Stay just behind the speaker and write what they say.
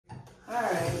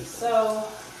Alright, so,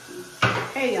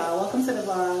 hey y'all, welcome to the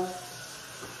vlog.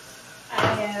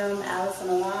 I am Allison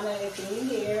Alanna if you're new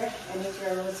here, and if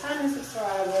you're a returning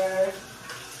subscriber,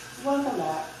 welcome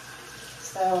back.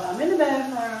 So, I'm in the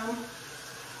bathroom,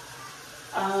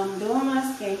 doing my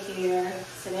skincare.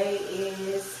 Today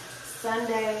is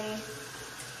Sunday,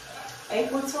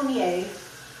 April 28th,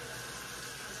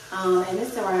 and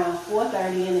it's around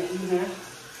 4:30 in the evening,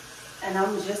 and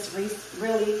I'm just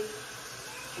really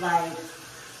like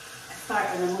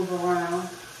starting to move around.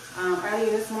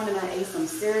 Earlier this morning I ate some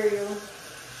cereal,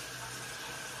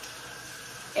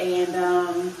 and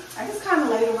I just kind of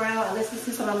laid around. I listened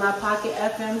to some of my Pocket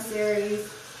FM series.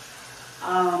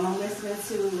 I'm listening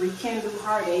to Rekindle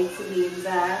Heartache, to be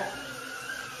exact,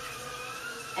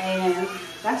 and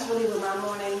that's really what my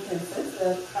morning consists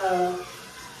of.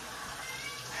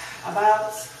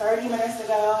 About 30 minutes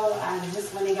ago, I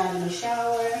just went and got in the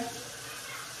shower.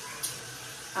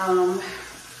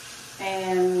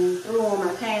 And threw on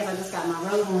my pants. I just got my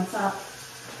robe on top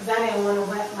because I didn't want to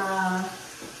wet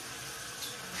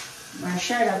my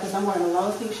shirt up because I'm wearing a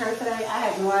long sleeve shirt today. I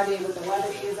have no idea what the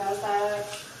weather is outside,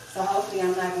 so hopefully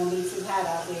I'm not going to be too hot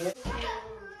out there.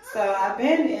 So I've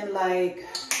been in like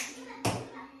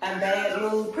a bad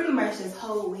mood pretty much this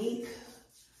whole week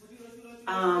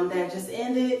that just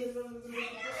ended.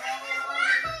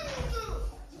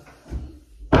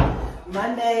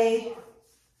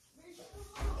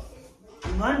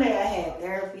 Monday I had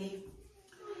therapy,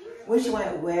 which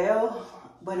went well,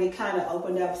 but it kind of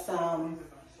opened up some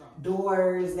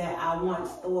doors that I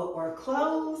once thought were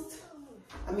closed.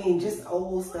 I mean, just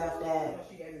old stuff that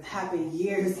happened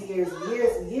years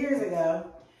ago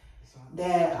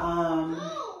that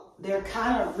they're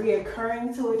kind of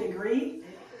reoccurring to a degree.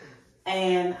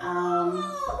 And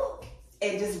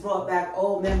it just brought back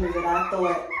old memories that I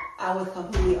thought I was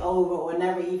completely over or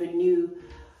never even knew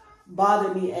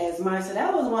bothered me as much. So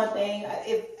that was one thing.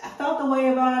 I felt the way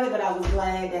about it, but I was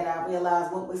glad that I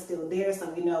realized what was still there, so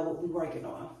we know what we're working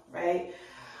on, right?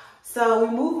 So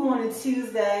we move on to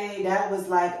Tuesday. That was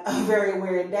like a very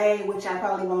weird day, which I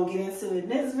probably won't get into in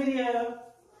this video.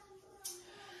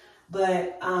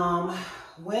 But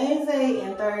Wednesday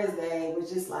and Thursday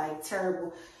was just like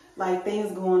terrible, like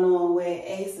things going on with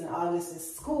Ace and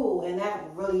August's school, and that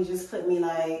really just put me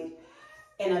like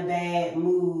in a bad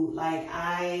mood. Like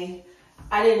I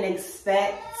didn't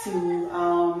expect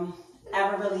to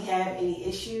ever really have any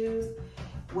issues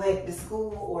with the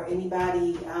school or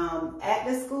anybody at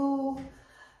the school.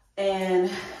 And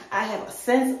I have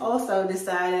since also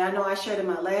decided, I know I shared in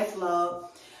my last vlog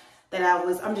that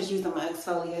I'm just using my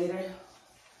exfoliator,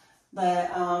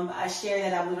 but I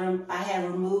shared that I had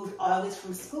removed August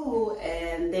from school,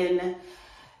 and then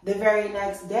the very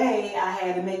next day, I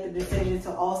had to make the decision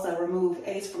to also remove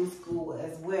Ace from school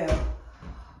as well.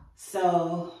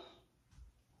 So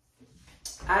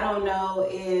I don't know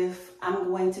if I'm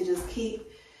going to just keep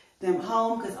them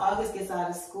home because August gets out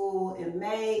of school in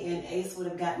May and Ace would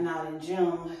have gotten out in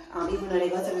June. Even though they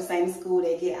go to the same school,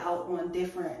 they get out on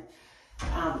different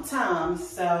times.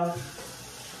 So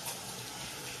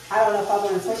I don't know if I'm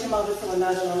going to switch them over to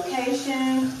another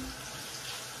location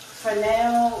for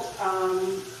now,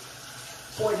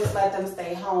 or just let them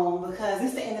stay home because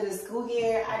it's the end of the school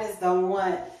year. I just don't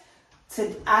want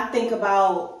to, I think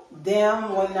about them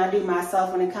more than I do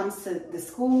myself when it comes to the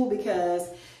school because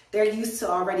they're used to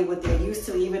already what they're used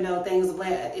to, even though things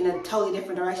went in a totally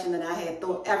different direction than I had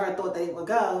ever thought they would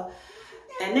go.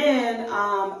 And then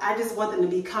I just want them to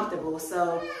be comfortable.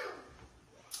 So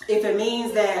if it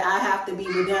means that I have to be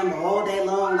with them all day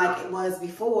long like it was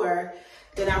before,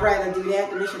 then I'd rather do that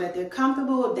to make sure that they're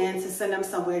comfortable than to send them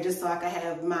somewhere just so I can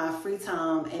have my free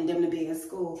time and them to be in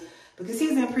school. Because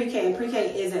he's in pre-K, and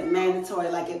pre-K isn't mandatory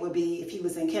like it would be if he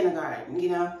was in kindergarten, you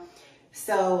know?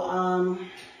 So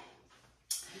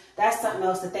that's something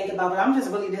else to think about. But I'm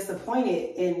just really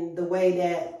disappointed in the way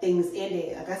that things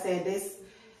ended. Like I said, this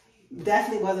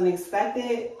definitely wasn't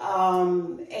expected.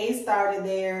 Ace started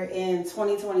there in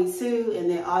 2022, and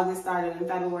then August started in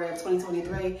February of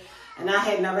 2023. And I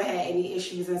had never had any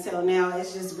issues until now.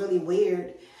 It's just really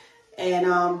weird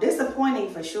and disappointing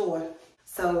for sure.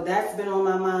 So that's been on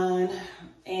my mind,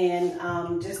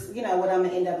 and just, you know, what I'm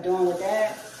gonna end up doing with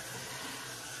that.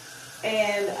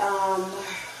 And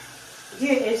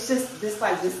yeah, it's just this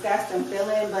like disgusting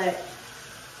feeling. But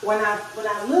when I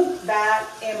look back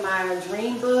in my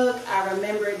dream book, I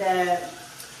remember that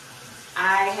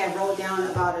I had wrote down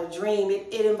about a dream.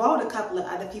 It involved a couple of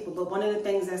other people, but one of the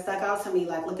things that stuck out to me,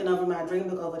 like looking over my dream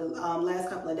book over the last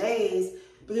couple of days,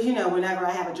 because, you know, whenever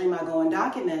I have a dream, I go and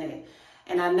document it.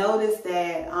 And I noticed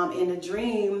that in the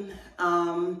dream,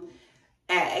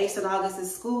 at Ace and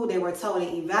August's school, they were told to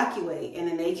evacuate, and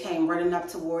then they came running up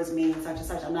towards me and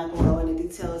such. I'm not going to go into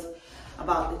details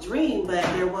about the dream, but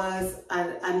there was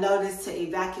a notice to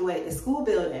evacuate the school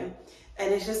building.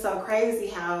 And it's just so crazy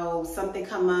how something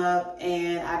come up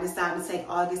and I decided to take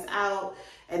August out,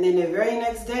 and then the very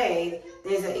next day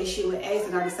there's an issue with Ace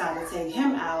and I decided to take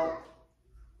him out.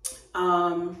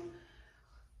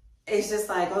 It's just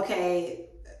like, okay,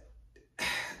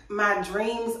 my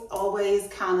dreams always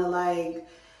kind of like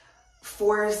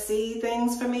foresee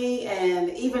things for me. And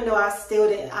even though I still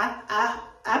didn't,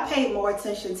 I paid more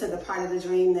attention to the part of the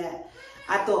dream that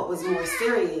I thought was more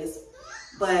serious.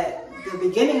 But the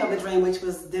beginning of the dream, which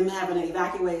was them having to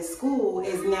evacuate school,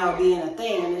 is now being a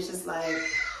thing. And it's just like,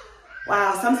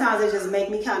 wow, sometimes it just make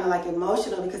me kind of like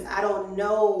emotional, because I don't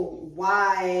know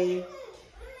why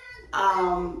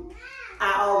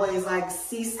I always like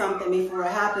see something before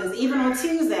it happens. Even on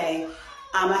Tuesday,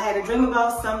 I had a dream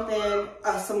about something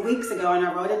some weeks ago, and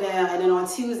I wrote it down, and then on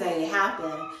Tuesday it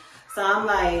happened. So I'm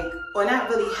like, well, not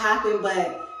really happened,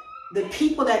 but the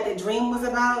people that the dream was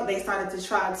about, they started to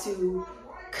try to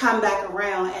come back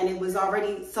around, and it was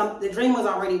already, the dream was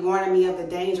already warning me of the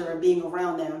danger of being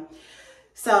around them.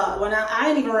 So when I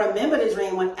didn't even remember the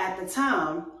dream at the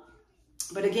time.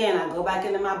 But again, I go back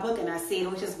into my book and I see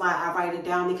it, which is why I write it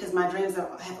down, because my dreams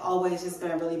have always just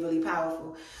been really, really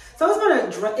powerful. So it's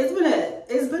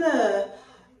been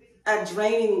a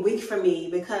draining week for me,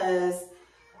 because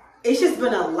it's just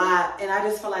been a lot, and I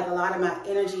just feel like a lot of my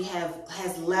energy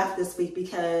has left this week,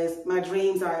 because my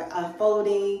dreams are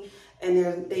unfolding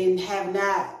and they have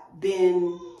not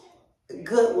been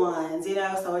good ones, you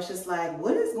know. So it's just like,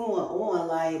 what is going on?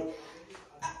 Like,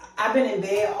 I've been in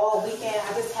bed all weekend.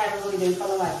 I just haven't really been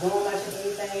feeling like doing much of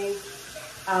anything.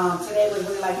 Today was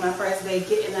really like my first day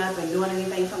getting up and doing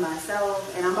anything for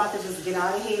myself. And I'm about to just get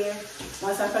out of here.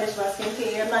 Once I finish my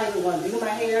skincare, I'm not even going to do my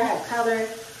hair. I have color.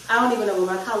 I don't even know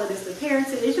where my color disappeared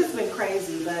to. It's just been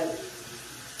crazy. But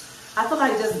I feel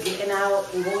like just getting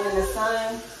out and going in the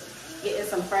sun, getting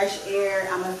some fresh air,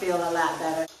 I'm going to feel a lot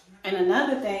better. And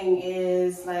another thing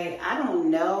is, like, I don't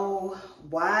know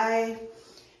why.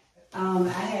 I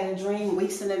had a dream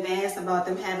weeks in advance about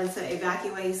them having to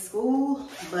evacuate school,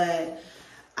 but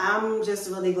I'm just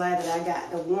really glad that I got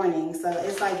the warning. So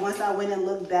it's like, once I went and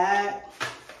looked back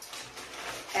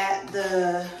at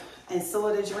and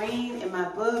saw the dream in my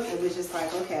book, it was just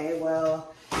like, okay,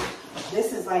 well,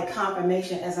 this is like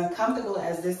confirmation. As uncomfortable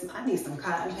as this, I need some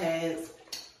cotton pads.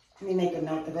 Let me make a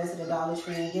note to go to the Dollar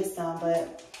Tree and get some,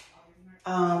 but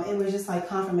it was just like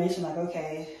confirmation, like,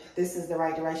 okay, this is the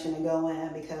right direction to go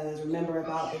in, because remember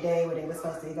about the day where they were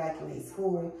supposed to evacuate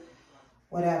school,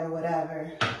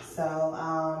 whatever. So,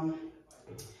 I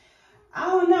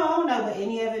don't know what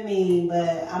any of it mean,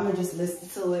 but I'm gonna just listen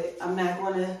to it. I'm not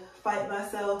gonna fight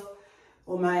myself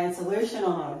with my intuition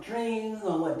on our dreams,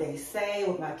 on what they say,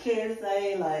 what my kids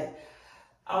say. Like,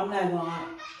 I'm not gonna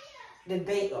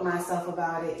debate with myself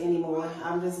about it anymore.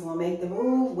 I'm just gonna make the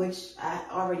move, which I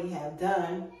already have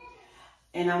done.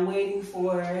 And I'm waiting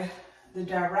for the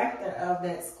director of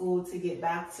that school to get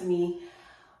back to me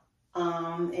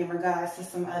in regards to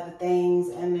some other things.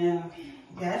 And then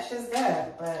that's just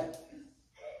that. But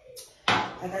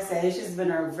like I said, it's just been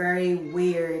a very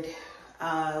weird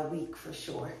week for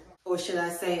sure. Or should I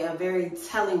say a very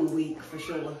telling week for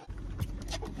sure.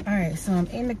 All right, so I'm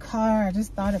in the car. I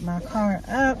just started my car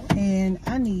up and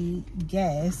I need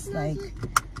gas, like,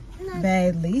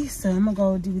 badly. So I'm gonna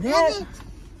go do that.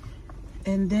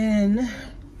 And then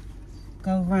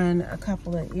go run a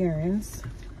couple of errands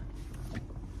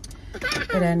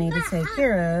that I need to take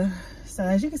care of. So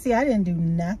as you can see, I didn't do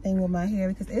nothing with my hair,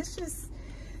 because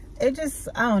it just,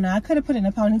 I don't know. I could have put it in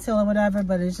a ponytail or whatever,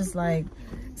 but it's just like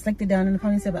slicked it down in the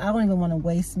ponytail. But I don't even want to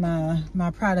waste my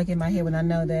product in my hair when I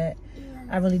know that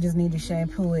I really just need to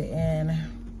shampoo it and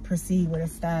proceed with a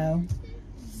style.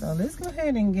 So let's go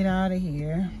ahead and get out of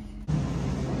here.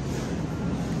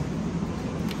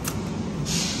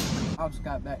 I just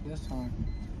got back this time.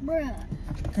 Bruh.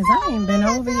 Because I ain't been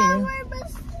over here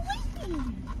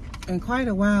in quite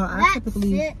a while. I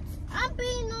typically I'm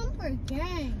being on for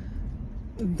game.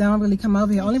 Don't really come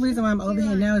over here. Only reason why I'm over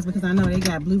here now is because I know they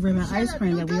got blue ribbon ice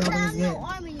cream that we always get.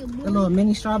 The little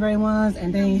mini strawberry ones,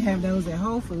 and they have those at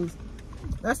Whole Foods.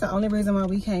 That's the only reason why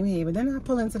we came here. But then I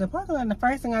pull into the parking lot and the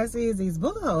first thing I see is these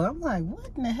booger holes. I'm like,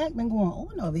 what in the heck been going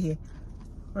on over here?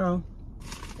 Bro.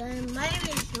 Then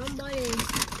maybe somebody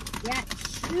got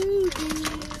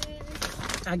shooting.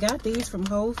 I got these from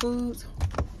Whole Foods.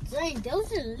 Dang,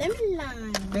 those are lemon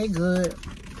lime. They good.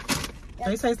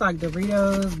 They taste like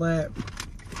Doritos, but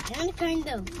kind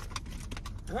of.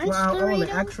 well, all the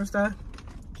extra stuff.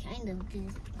 Kind of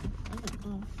good.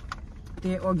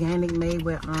 They're organic, made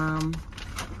with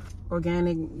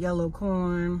organic yellow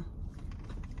corn,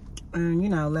 and you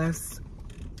know, less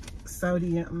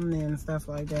sodium and stuff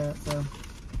like that. So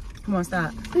come on,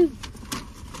 stop. So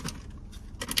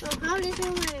how does it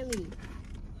remind me?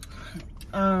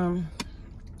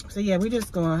 So yeah, we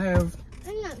just gonna have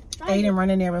Aiden run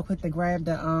in there real quick to grab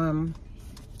the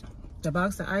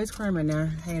box of ice cream, and then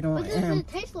head on. What does it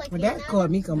taste like? Well, that caught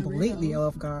me completely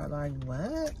off guard. Like,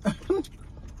 what?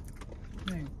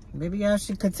 Maybe I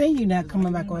should continue not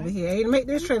coming back over here. Aiden, make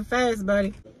this trip fast,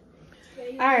 buddy.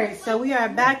 All right, so we are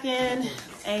back in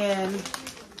and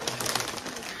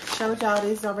showed y'all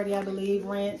this already, I believe.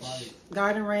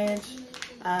 Garden Ranch,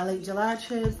 late July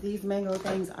chips. These mango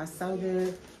things are so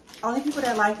good. Only people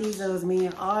that like these was me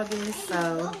in August,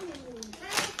 so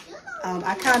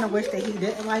I kind of wish that he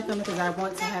didn't like them because I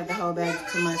want to have the whole bag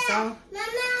to myself.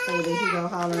 So that he go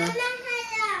hollering.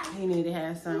 He need to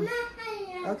have some.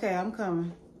 Okay, I'm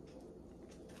coming.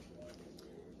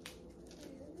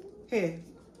 Here.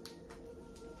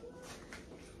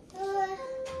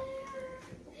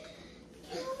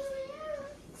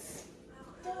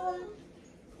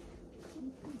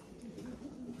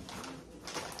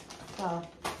 So,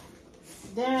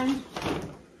 then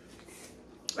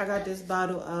I got this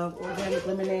bottle of organic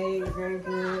lemonade, very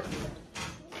good.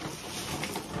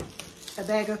 A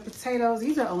bag of potatoes.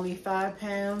 These are only 5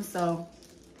 pounds, so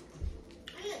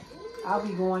I'll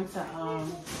be going to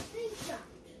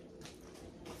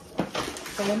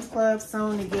Sam's Club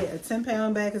soon to get a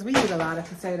 10-pound bag because we eat a lot of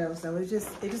potatoes, so it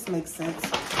just makes sense.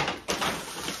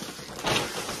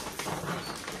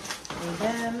 And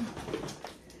then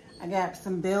I got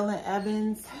some Bill and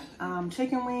Evans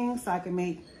chicken wings, so I can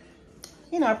make,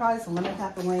 you know, probably some lemon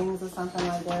pepper wings or something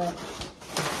like that.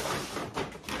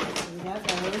 So we got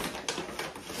those.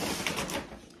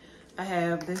 I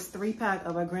have this 3-pack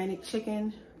of organic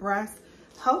chicken breasts.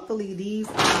 Hopefully these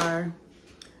are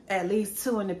at least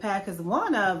 2 in the pack, because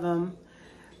one of them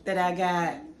that I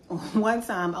got one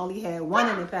time only had 1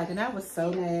 in the pack, and that was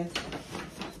so nasty.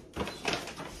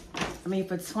 I mean,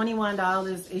 for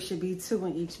 $21, it should be 2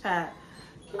 in each pack.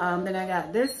 Then I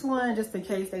got this one just in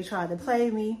case they tried to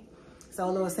play me. So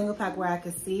a little single pack where I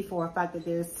could see for a fact that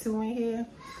there's 2 in here.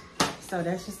 So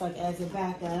that's just like as a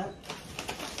backup.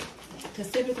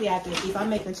 Because typically if I'm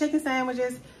making chicken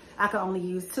sandwiches, I can only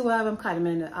use 2 of them, cut them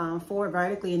into 4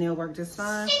 vertically, and they'll work just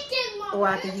fine. Or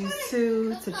I can use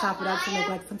 2 to chop it up to make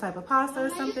like some type of pasta or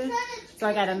something. So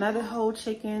I got another whole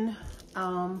chicken,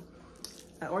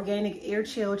 organic air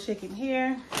chill chicken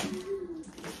here.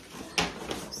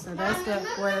 So that's it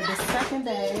for the second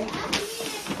bag.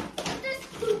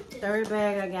 Third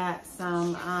bag, I got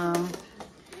some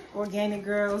Organic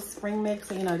Girls spring mix.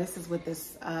 So, you know, this is with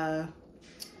this,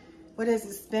 what is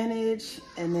it, spinach,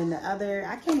 and then the other,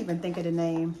 I can't even think of the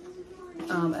name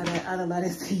of the other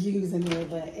lettuce to use in there,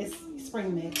 but it's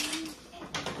spring mix.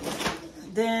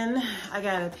 Then I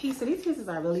got a piece of, these pieces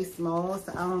are really small,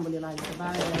 so I don't really like to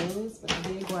buy those, but I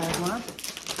did grab one.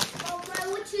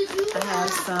 I have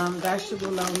some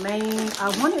vegetable lo mein. I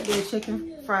wanted their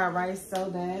chicken fried rice so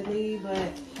badly,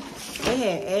 but they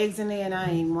had eggs in there and I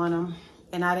didn't want them.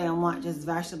 And I didn't want just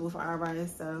vegetable fried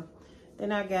rice, so.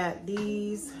 Then I got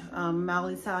these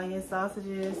Italian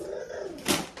sausages.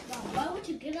 Why would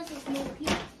you get us a small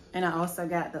piece? And I also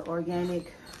got the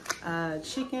organic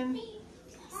chicken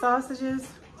sausages.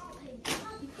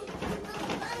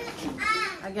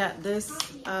 I got this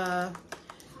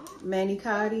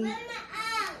manicotti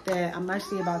that I'm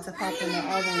actually about to pop in the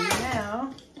oven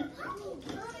now.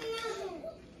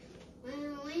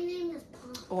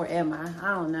 Or am I?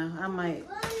 I don't know. I might.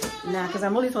 Nah, because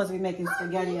I'm really supposed to be making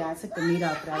spaghetti. I took the meat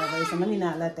off that already, so let me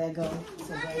not let that go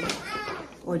today.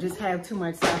 Or just have too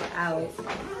much stuff out.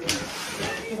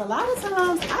 Because a lot of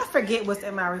times, I forget what's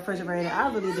in my refrigerator.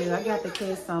 I really do. I got the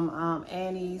kids some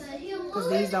Annie's, because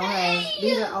these are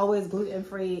always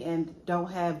gluten-free and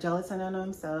don't have gelatin in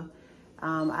them, so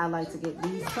I like to get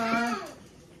these from.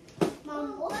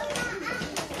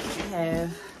 We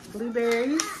have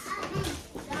blueberries.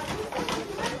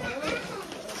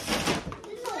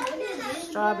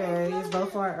 Strawberries,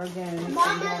 both are organic.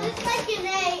 Mama, it looks like an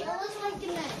egg. It looks like an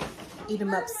egg. Eat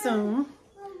them up soon.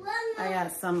 I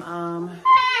got some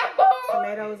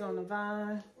tomatoes on the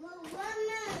vine.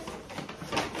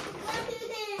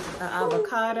 An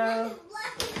avocado.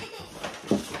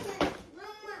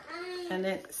 And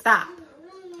then, stop.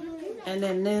 And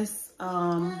then this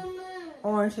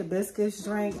orange hibiscus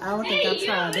drink. I don't think I've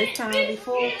tried this kind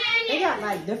before. They got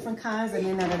like different kinds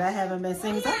in there that I haven't been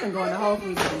seeing. I've been going to Whole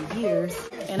Foods for years,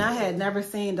 and I had never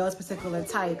seen those particular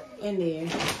type in there.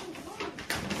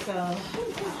 So I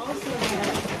also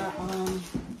got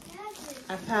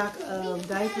a pack of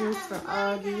diapers for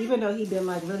Augie. Even though he been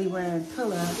like really wearing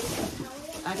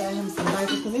pull-ups, I got him some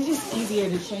diapers because it's just easier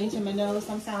to change him. I know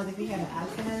sometimes if he had an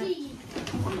accident,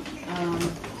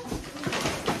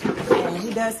 and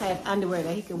he does have underwear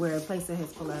that he can wear in place of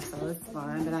his pull-ups, so it's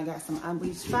fine. Then I got some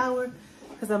unbleached flour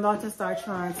because I'm about to start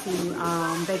trying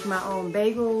to bake my own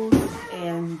bagels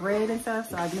and bread and stuff.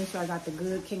 So I make sure I got the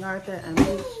good King Arthur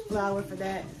unbleached flour for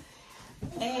that.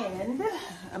 And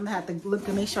I'm gonna have to look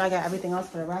to make sure I got everything else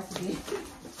for the recipe.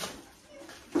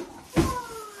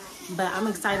 But I'm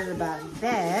excited about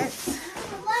that.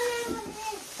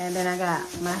 And then I got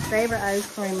my favorite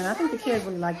ice cream, and I think the kids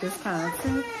really like this kind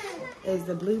too, is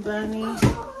the Blue Bunny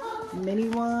mini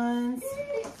ones.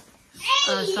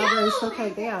 Strawberry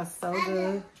shortcake, they are so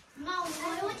good.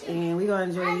 And we're gonna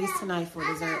enjoy these tonight for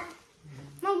dessert.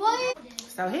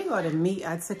 So here go the meat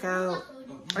I took out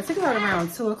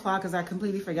around 2 o'clock because I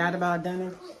completely forgot about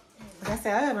dinner. Like I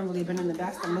said, I haven't really been in the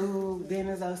best of mood.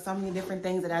 Dinners are so many different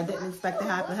things that I didn't expect to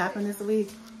happen this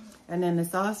week. And then the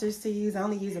sausage to use, I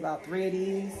only use about 3 of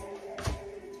these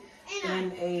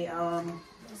in a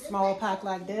small pack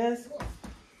like this.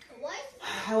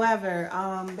 However,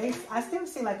 I still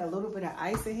see like a little bit of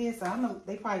ice in here, so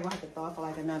they probably gonna have to thaw for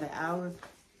like another hour.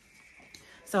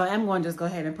 So I'm going to just go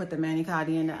ahead and put the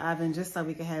manicotti in the oven just so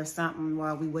we can have something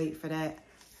while we wait for that.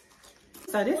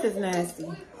 So this is nasty.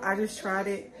 I just tried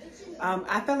it.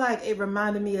 I feel like it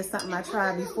reminded me of something I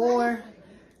tried before,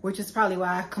 which is probably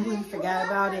why I completely forgot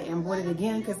about it and bought it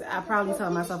again, because I probably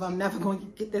told myself I'm never going to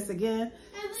get this again.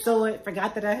 So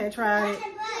forgot that I had tried it.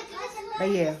 But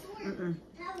yeah,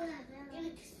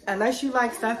 unless you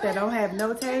like stuff that don't have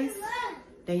no taste,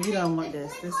 then you don't want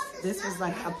this. This was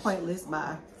like a pointless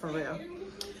buy, for real.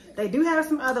 They do have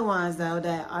some other ones though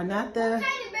that are not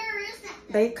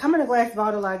they come in a glass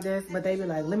bottle like this, but they be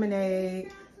like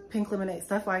lemonade, pink lemonade,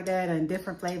 stuff like that, and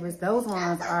different flavors. Those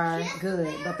ones are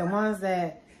good, but the ones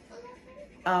that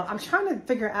I'm trying to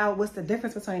figure out what's the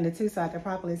difference between the two so I can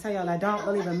properly tell y'all. I don't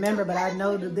really remember, but I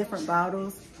know the different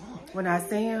bottles when I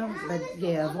see them. But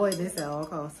yeah, avoid this at all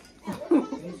costs.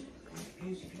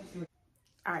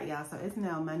 All right, y'all, so it's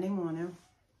now Monday morning.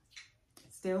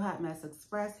 Still Hot Mess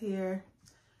Express here,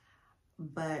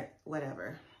 but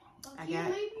whatever. I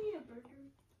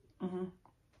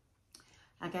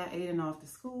got Aiden off to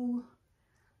school,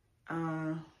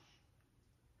 and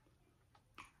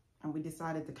we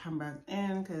decided to come back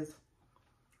in because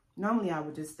normally I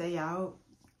would just stay out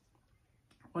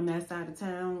on that side of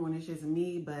town when it's just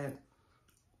me, but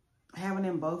having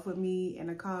them both with me in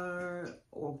the car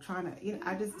or trying to, you know,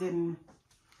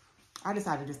 I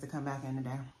decided just to come back in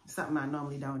today. Something I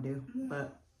normally don't do,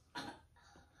 but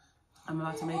I'm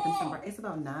about to make them some, it's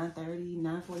about 9:30,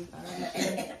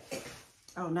 9:45.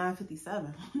 Oh,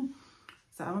 9:57.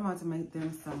 So I'm about to make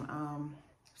them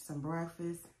some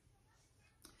breakfast,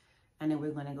 and then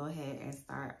we're gonna go ahead and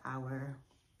start our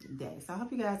day. So I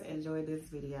hope you guys enjoyed this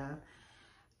video,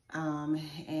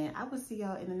 and I will see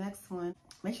y'all in the next one.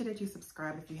 Make sure that you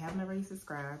subscribe if you haven't already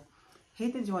subscribed.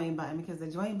 Hit the join button, because the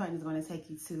join button is going to take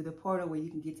you to the portal where you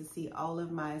can get to see all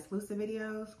of my exclusive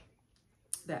videos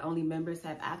that only members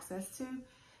have access to.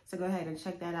 So go ahead and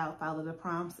check that out, follow the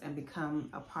prompts, and become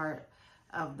a part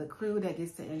of the crew that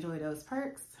gets to enjoy those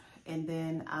perks. And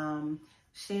then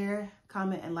share,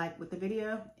 comment, and like with the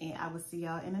video. And I will see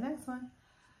y'all in the next one.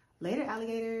 Later,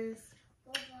 alligators.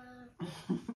 Bye-bye.